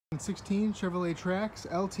2016 Chevrolet Trax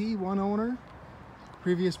LT, one owner.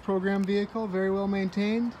 Previous program vehicle, very well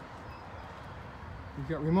maintained. We've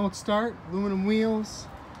got remote start, aluminum wheels,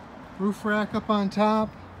 roof rack up on top,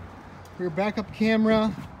 rear backup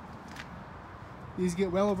camera. These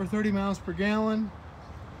get well over 30 miles per gallon.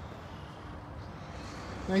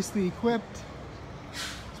 Nicely equipped.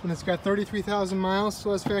 This one has got 33,000 miles,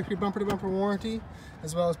 so has factory bumper-to-bumper warranty,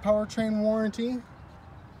 as well as powertrain warranty.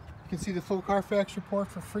 You can see the full Carfax report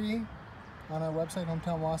for free on our website,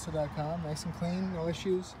 hometownwausau.com. Nice and clean, no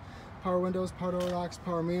issues. Power windows, power door locks,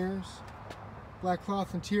 power mirrors, black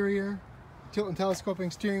cloth interior, tilt and telescoping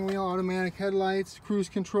steering wheel, automatic headlights, cruise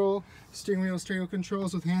control, steering wheel stereo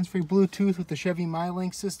controls with hands-free Bluetooth with the Chevy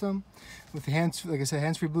MyLink system, with the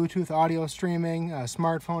hands-free Bluetooth, audio streaming,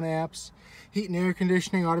 smartphone apps, heat and air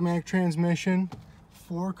conditioning, automatic transmission,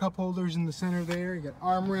 4 cup holders in the center there. You got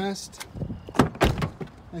armrest,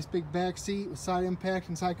 nice big back seat with side impact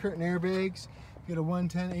and side curtain airbags. You got a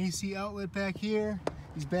 110 AC outlet back here.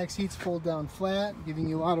 These back seats fold down flat, giving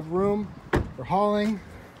you a lot of room for hauling.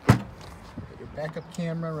 Backup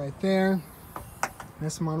camera right there.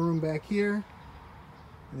 Nice amount of room back here.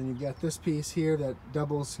 And then you've got this piece here that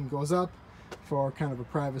doubles and goes up for kind of a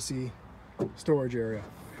privacy storage area.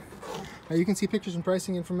 Now you can see pictures and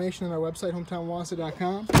pricing information on our website,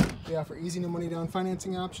 hometownwausau.com. We offer easy no money down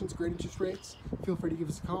financing options, great interest rates. Feel free to give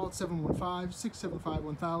us a call at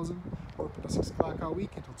 715-675-1000 or open till 6 o'clock all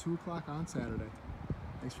week until 2 o'clock on Saturday.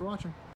 Thanks for watching.